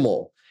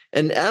normal.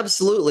 And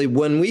absolutely,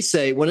 when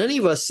any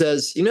of us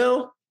says,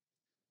 I'm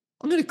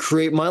going to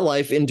create my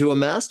life into a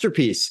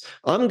masterpiece.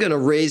 I'm going to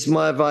raise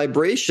my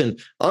vibration.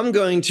 I'm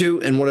going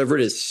to, and whatever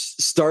it is,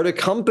 start a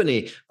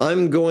company.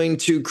 I'm going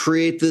to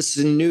create this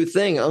new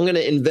thing. I'm going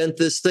to invent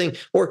this thing.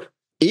 Or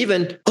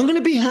even, I'm going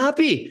to be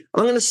happy.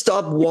 I'm going to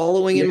stop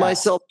wallowing in my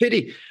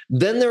self-pity.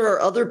 Then there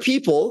are other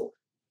people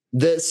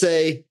that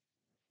say,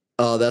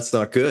 oh, that's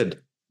not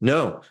good.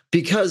 No,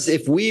 because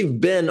if we've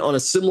been on a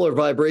similar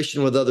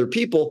vibration with other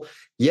people,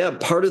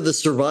 part of the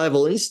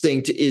survival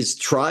instinct is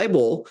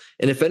tribal.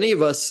 And if any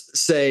of us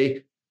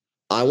say,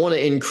 I want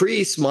to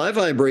increase my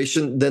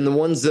vibration, then the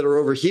ones that are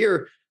over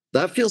here,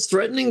 that feels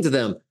threatening to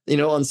them.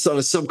 On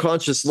a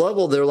subconscious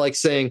level, they're like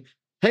saying,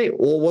 hey,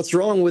 well, what's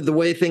wrong with the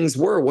way things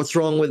were? What's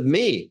wrong with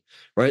me?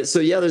 Right. So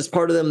there's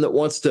part of them that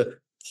wants to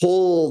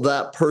pull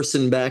that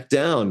person back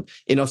down.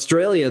 In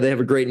Australia, they have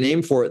a great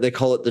name for it. They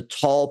call it the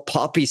tall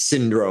poppy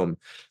syndrome.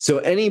 So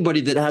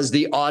anybody that has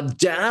the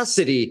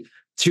audacity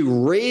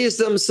to raise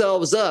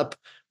themselves up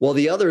while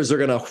the others are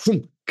going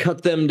to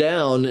cut them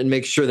down and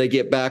make sure they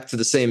get back to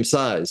the same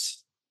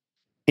size.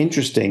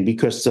 Interesting,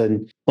 because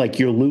like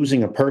you're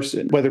losing a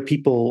person, whether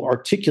people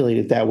articulate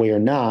it that way or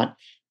not,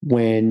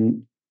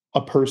 when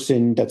a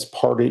person that's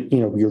part of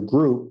your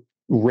group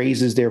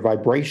raises their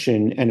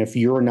vibration, and if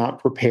you're not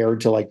prepared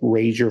to like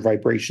raise your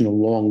vibration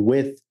along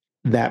with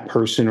that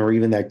person or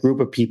even that group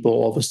of people,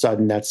 all of a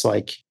sudden that's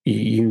like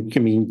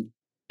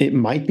it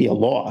might be a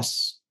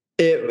loss.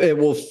 It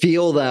will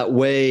feel that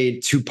way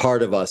to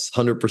part of us,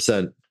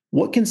 100%.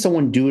 What can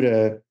someone do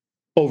to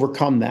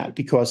overcome that?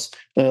 Because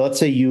let's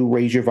say you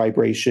raise your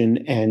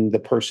vibration and the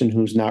person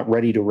who's not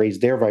ready to raise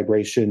their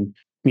vibration,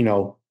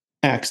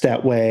 acts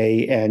that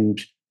way,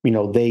 and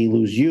they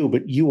lose you,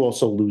 but you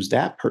also lose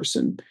that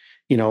person.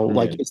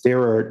 Like, is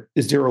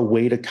there a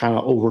way to kind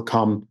of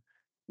overcome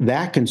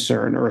that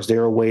concern, or is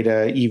there a way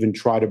to even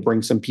try to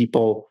bring some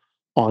people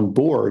on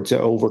board to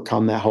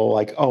overcome that whole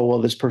like, oh,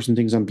 well, this person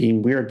thinks I'm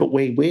being weird, but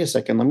wait a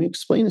second, let me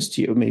explain this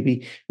to you.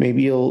 Maybe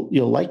you'll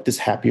like this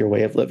happier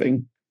way of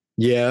living.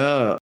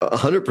 Yeah,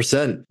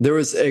 100%. There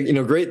was a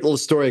great little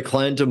story. A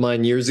client of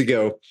mine years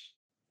ago,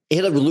 he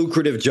had a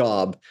lucrative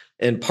job,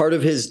 and part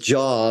of his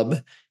job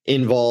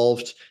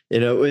involved,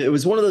 it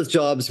was one of those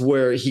jobs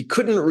where he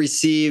couldn't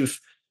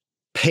receive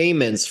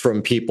payments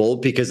from people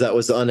because that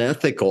was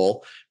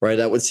unethical, right?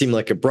 That would seem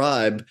like a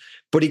bribe,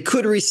 but he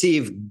could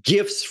receive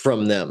gifts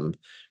from them,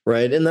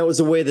 right? And that was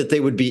a way that they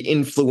would be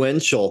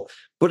influential,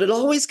 but it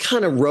always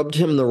kind of rubbed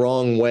him the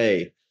wrong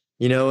way,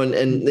 and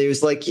he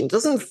was like, it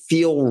doesn't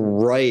feel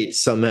right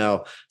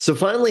somehow. So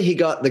finally he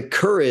got the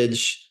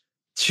courage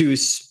to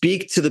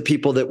speak to the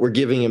people that were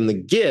giving him the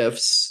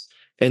gifts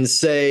and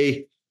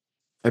say,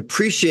 I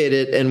appreciate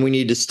it, and we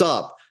need to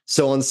stop.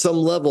 So on some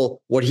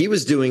level, what he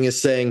was doing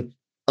is saying,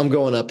 I'm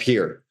going up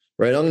here,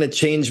 right? I'm going to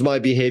change my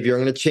behavior.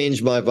 I'm going to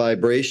change my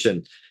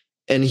vibration.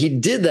 And he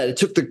did that. It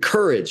took the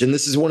courage. And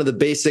this is one of the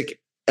basic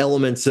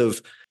elements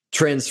of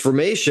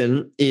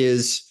transformation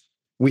is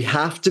we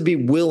have to be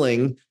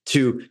willing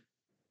to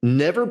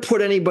never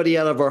put anybody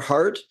out of our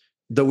heart,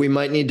 though we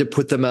might need to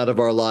put them out of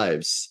our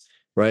lives,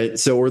 right?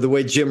 So, or the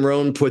way Jim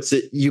Rohn puts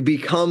it, you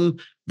become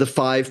the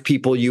 5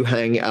 people you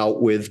hang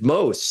out with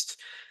most.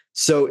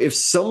 So if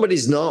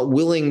somebody's not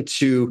willing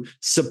to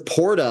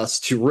support us,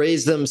 to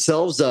raise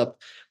themselves up,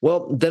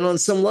 well, then on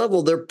some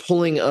level, they're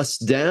pulling us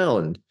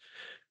down.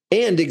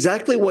 And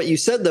exactly what you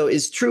said, though,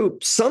 is true.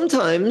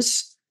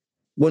 Sometimes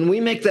when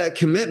we make that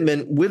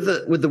commitment with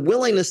the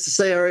willingness to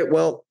say, all right,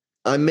 well,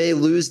 I may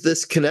lose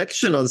this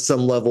connection on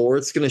some level, or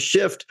it's going to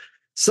shift.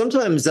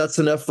 Sometimes that's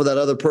enough for that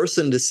other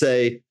person to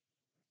say,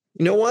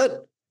 you know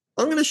what?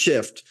 I'm going to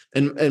shift.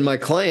 And my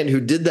client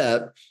who did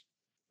that,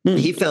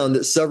 he found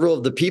that several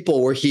of the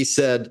people where he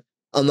said,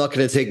 I'm not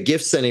going to take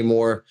gifts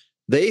anymore,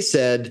 they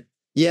said,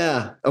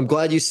 yeah, I'm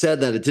glad you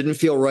said that. It didn't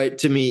feel right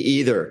to me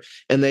either.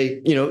 And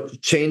they,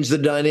 changed the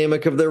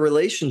dynamic of their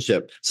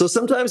relationship. So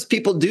sometimes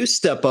people do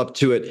step up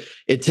to it.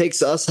 It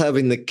takes us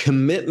having the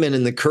commitment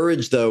and the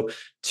courage, though,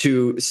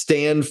 to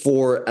stand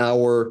for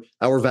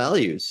our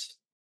values.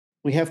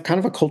 We have kind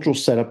of a cultural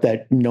setup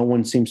that no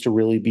one seems to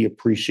really be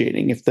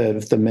appreciating. If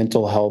the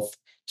mental health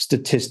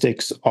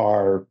statistics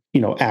are,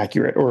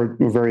 accurate, or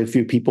very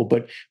few people,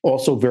 but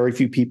also very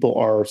few people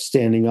are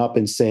standing up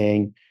and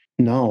saying,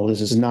 no, this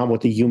is not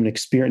what the human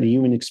experience. The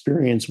human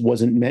experience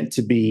wasn't meant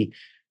to be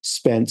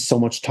spent so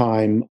much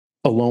time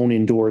alone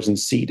indoors and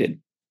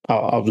seated.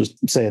 I'll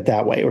just say it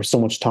that way, or so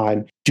much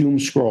time doom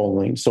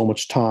scrolling, so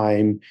much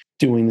time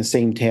doing the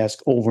same task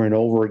over and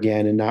over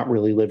again and not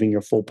really living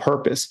your full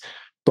purpose.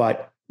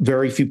 But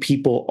very few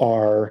people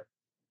are,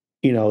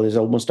 there's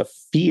almost a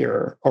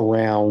fear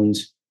around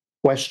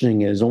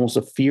questioning it. There's almost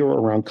a fear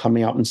around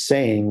coming out and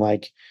saying,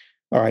 like,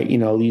 all right,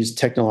 these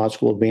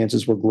technological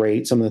advances were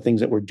great. Some of the things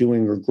that we're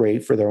doing are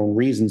great for their own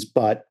reasons,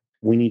 but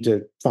we need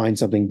to find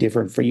something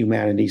different for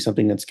humanity,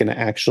 something that's going to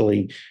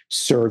actually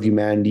serve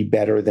humanity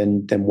better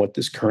than what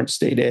this current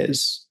state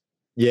is.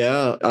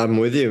 Yeah, I'm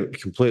with you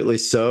completely.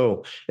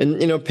 So,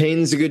 and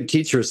pain's a good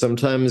teacher.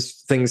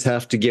 Sometimes things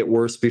have to get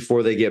worse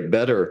before they get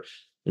better.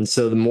 And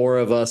so the more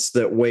of us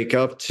that wake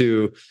up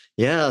to,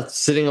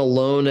 sitting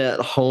alone at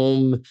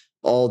home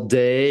all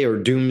day or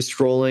doom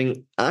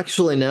scrolling,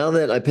 actually, now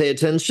that I pay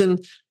attention,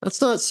 that's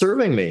not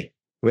serving me.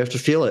 We have to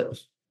feel it.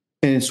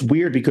 And it's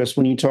weird because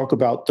when you talk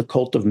about the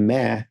cult of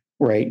meh,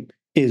 right,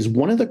 is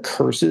one of the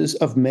curses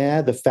of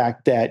meh the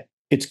fact that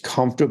it's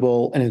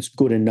comfortable and it's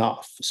good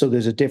enough. So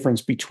there's a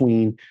difference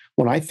between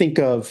when I think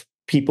of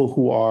people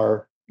who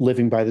are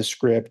living by the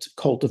script,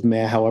 cult of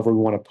meh, however we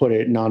want to put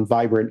it,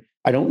 non-vibrant,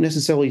 I don't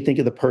necessarily think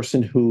of the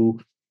person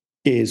who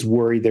is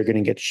worried they're going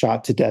to get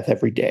shot to death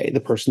every day, the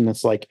person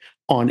that's like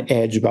on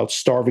edge about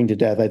starving to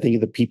death. I think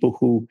of the people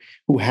who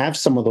have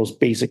some of those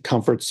basic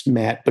comforts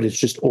met, but it's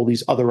just all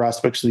these other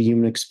aspects of the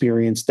human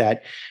experience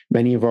that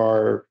many of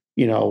our,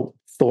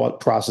 thought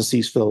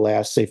processes for the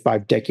last, say,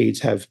 5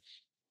 decades have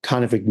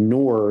kind of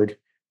ignored,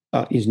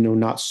 is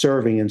not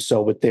serving. And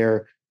so, but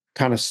they're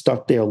kind of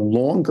stuck there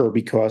longer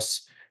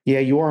because,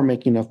 you are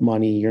making enough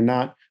money. You're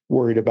not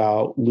worried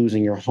about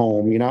losing your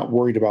home. You're not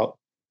worried about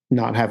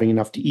not having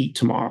enough to eat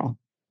tomorrow.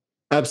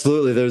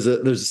 Absolutely. There's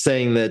a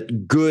saying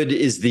that good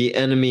is the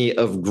enemy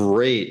of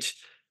great.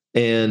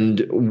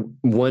 And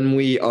when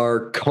we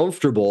are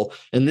comfortable,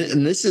 and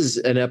this is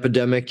an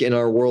epidemic in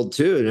our world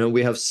too,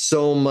 we have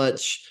so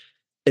much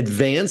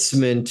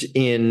advancement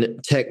in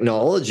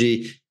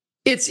technology.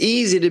 It's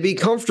easy to be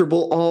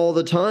comfortable all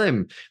the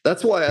time.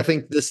 That's why I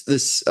think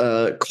this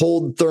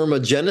cold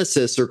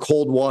thermogenesis or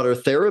cold water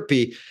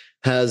therapy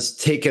has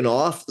taken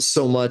off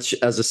so much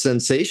as a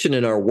sensation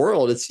in our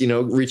world. It's,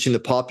 reaching the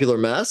popular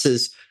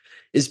masses,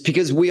 is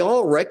because we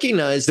all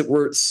recognize that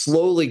we're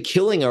slowly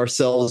killing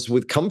ourselves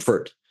with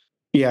comfort.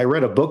 Yeah, I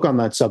read a book on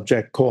that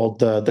subject called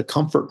The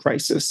Comfort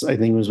Crisis. I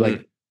think it was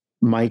like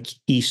Mike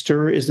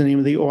Easter is the name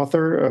of the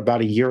author,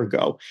 about a year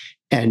ago.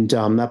 And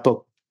that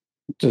book,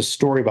 the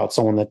story about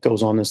someone that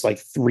goes on this like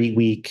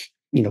 3-week,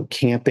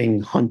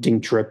 camping hunting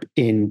trip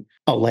in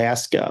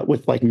Alaska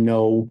with like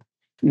not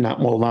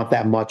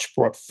that much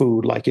brought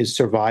food. Like his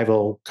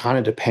survival kind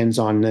of depends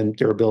on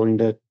their ability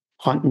to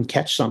hunt and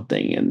catch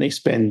something. And they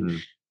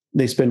spend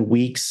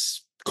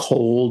weeks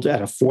cold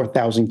at a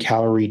 4,000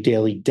 calorie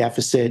daily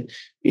deficit,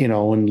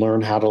 and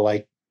learn how to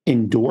like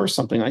endure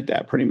something like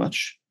that pretty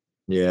much.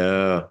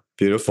 Yeah.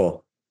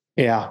 Beautiful.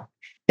 Yeah.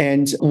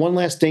 And one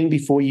last thing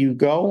before you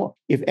go,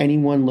 if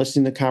anyone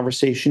listening to the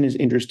conversation is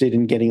interested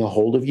in getting a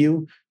hold of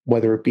you,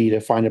 whether it be to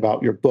find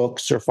about your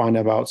books or find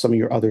out about some of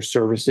your other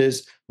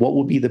services, what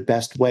would be the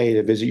best way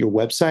to visit your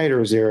website,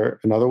 or is there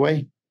another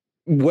way?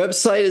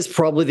 Website is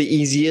probably the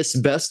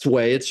easiest, best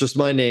way. It's just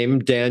my name,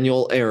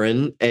 Daniel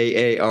Aaron,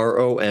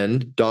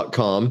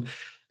 AARON.com.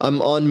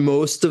 I'm on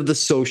most of the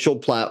social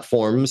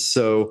platforms,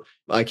 so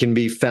I can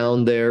be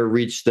found there,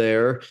 reached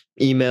there.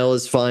 Email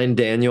is fine,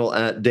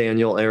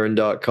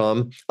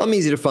 Daniel@DanielAaron.com. I'm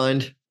easy to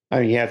find.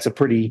 I mean, yeah, it's a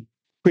pretty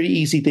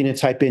easy thing to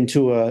type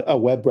into a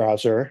web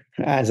browser,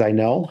 as I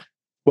know.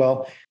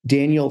 Well,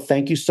 Daniel,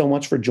 thank you so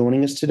much for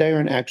joining us today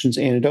on Actions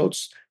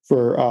Antidotes,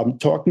 for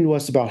talking to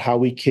us about how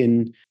we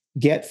can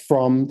get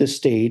from the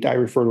state I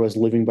refer to as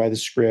living by the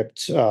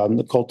script.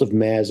 The cult of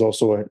meh is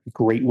also a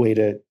great way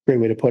to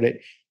put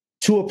it,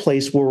 to a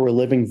place where we're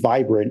living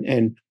vibrant.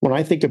 And when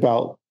I think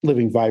about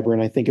living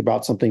vibrant, I think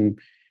about something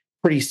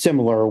pretty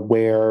similar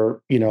where,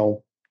 in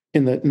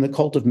the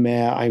cult of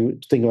meh, I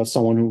would think about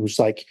someone who's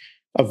like,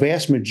 a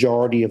vast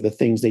majority of the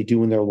things they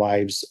do in their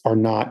lives are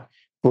not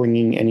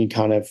bringing any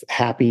kind of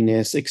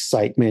happiness,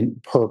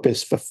 excitement,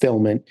 purpose,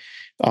 fulfillment.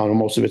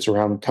 Most of it's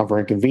around comfort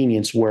and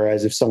convenience.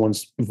 Whereas if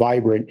someone's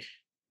vibrant,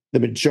 the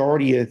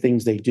majority of the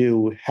things they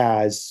do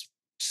has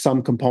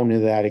some component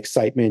of that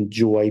excitement,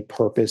 joy,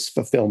 purpose,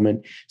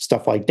 fulfillment,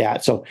 stuff like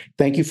that. So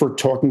thank you for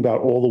talking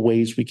about all the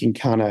ways we can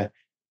kind of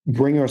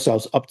bring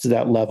ourselves up to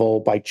that level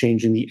by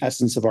changing the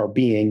essence of our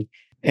being.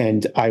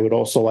 And I would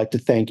also like to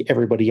thank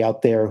everybody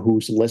out there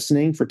who's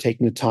listening for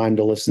taking the time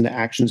to listen to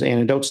Actions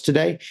Antidotes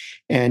today.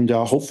 And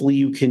hopefully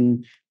you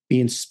can be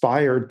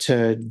inspired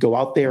to go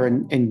out there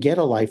and get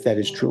a life that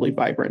is truly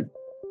vibrant.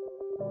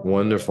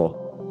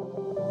 Wonderful.